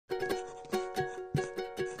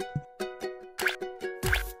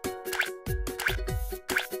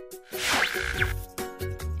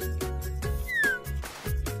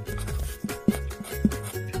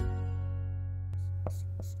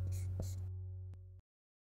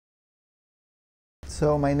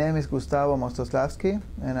So my name is Gustavo Mostoslavsky,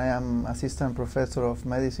 and I am assistant professor of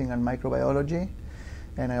medicine and microbiology,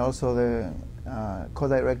 and I also the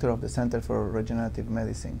co-director of the Center for Regenerative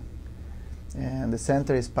Medicine. And the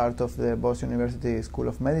center is part of the Boston University School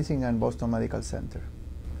of Medicine and Boston Medical Center.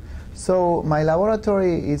 So my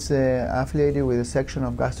laboratory is affiliated with a section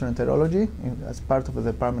of gastroenterology as part of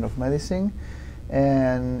the Department of Medicine,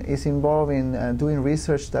 and is involved in doing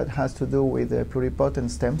research that has to do with pluripotent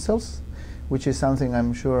stem cells, which is something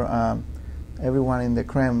I'm sure everyone in the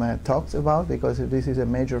CREM talks about, because this is a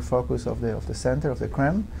major focus of the center, of the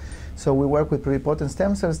CREM. So we work with pluripotent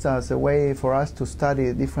stem cells as a way for us to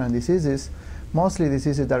study different diseases, mostly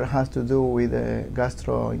diseases that has to do with the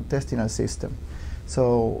gastrointestinal system.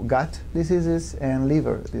 So gut diseases and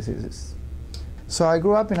liver diseases. So I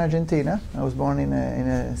grew up in Argentina. I was born in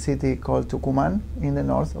a city called Tucumán in the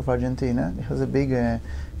north of Argentina. It has a big,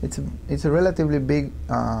 it's a relatively big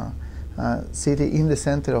city in the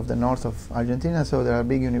center of the north of Argentina, so there are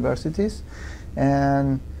big universities.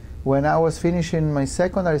 And when I was finishing my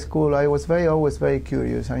secondary school, I was always very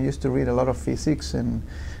curious. I used to read a lot of physics, and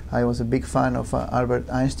I was a big fan of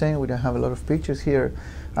Albert Einstein. We don't have a lot of pictures here.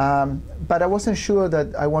 But I wasn't sure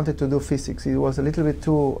that I wanted to do physics. It was a little bit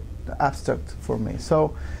too abstract for me.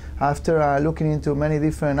 So after looking into many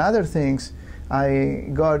different other things, I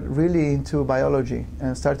got really into biology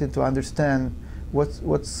and started to understand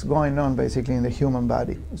what's going on basically in the human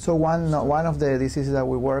body. So one of the diseases that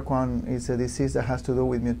we work on is a disease that has to do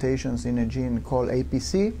with mutations in a gene called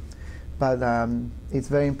APC, but it's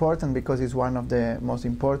very important because it's one of the most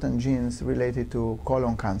important genes related to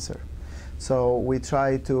colon cancer. So we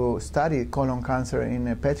try to study colon cancer in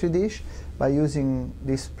a petri dish by using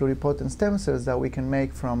these pluripotent stem cells that we can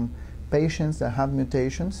make from patients that have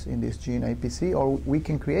mutations in this gene APC, or we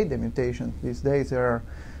can create the mutations. These days there are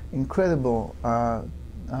incredible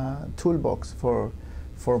toolbox for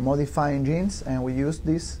modifying genes, and we use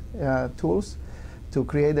these tools to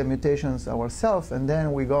create the mutations ourselves, and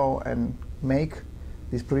then we go and make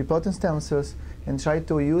these pluripotent stem cells and try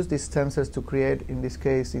to use these stem cells to create, in this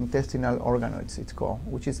case, intestinal organoids, it's called,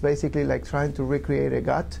 which is basically like trying to recreate a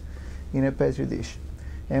gut in a petri dish.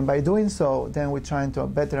 And by doing so, then we're trying to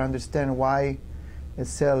better understand why a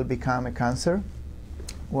cell become a cancer,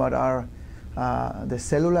 what are the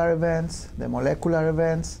cellular events, the molecular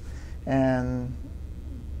events, and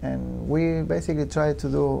we basically try to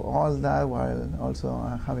do all that while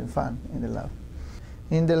also having fun in the lab.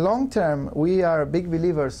 In the long term, we are big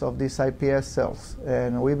believers of these iPS cells,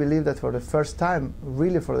 and we believe that for the first time,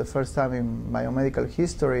 really for the first time in biomedical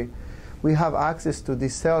history, we have access to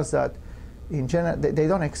these cells that in general, they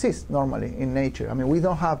don't exist normally in nature. I mean, we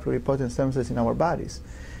don't have pluripotent stem cells in our bodies.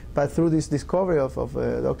 But through this discovery of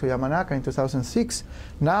Dr. Yamanaka in 2006,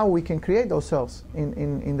 now we can create those cells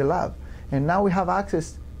in the lab. And now we have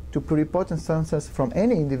access to pluripotent stem cells from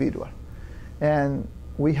any individual. And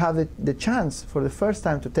we have the chance for the first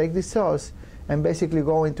time to take these cells and basically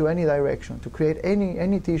go into any direction, to create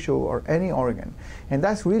any tissue or any organ. And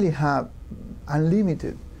that's really have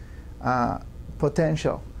unlimited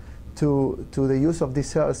potential to the use of these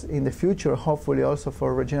cells in the future, hopefully also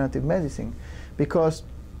for regenerative medicine. Because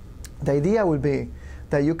the idea will be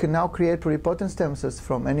that you can now create pluripotent stem cells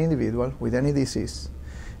from any individual with any disease.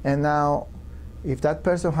 And now, if that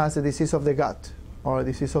person has a disease of the gut or a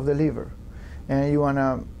disease of the liver, and you want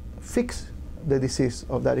to fix the disease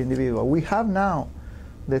of that individual, we have now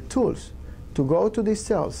the tools to go to these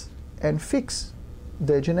cells and fix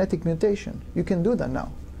the genetic mutation. You can do that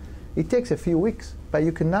now. It takes a few weeks, but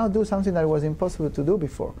you can now do something that was impossible to do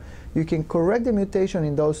before. You can correct the mutation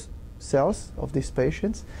in those cells of these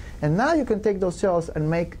patients, and now you can take those cells and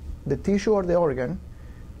make the tissue or the organ,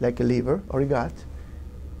 like a liver or a gut,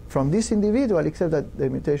 from this individual, except that the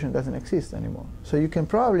mutation doesn't exist anymore. So you can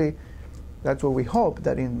probably, that's what we hope,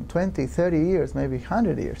 that in 20, 30 years, maybe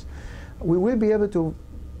 100 years, we will be able to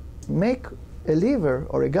make a liver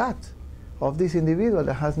or a gut of this individual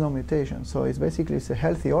that has no mutation. So it's basically a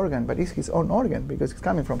healthy organ, but it's his own organ because it's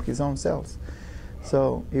coming from his own cells.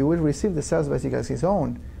 So he will receive the cells basically as his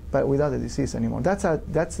own, but without the disease anymore. That's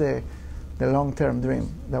the long-term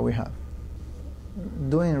dream that we have.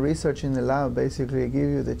 Doing research in the lab basically gives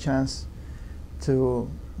you the chance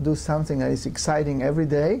to do something that is exciting every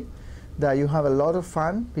day, that you have a lot of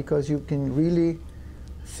fun because you can really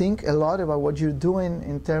think a lot about what you're doing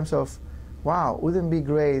in terms of, wow, wouldn't it be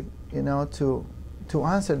great, you know, to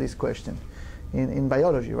answer this question in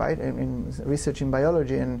biology, right? In research in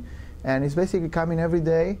biology, and it's basically coming every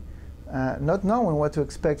day, not knowing what to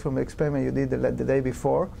expect from the experiment you did the day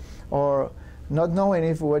before, or not knowing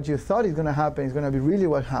if what you thought is going to happen is going to be really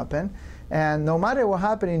what happened. And no matter what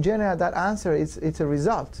happened, in general, that answer, it's a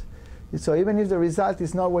result. So even if the result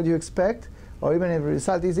is not what you expect, or even if the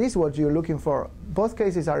result is what you're looking for, both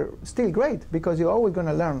cases are still great because you're always going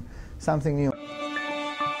to learn something new.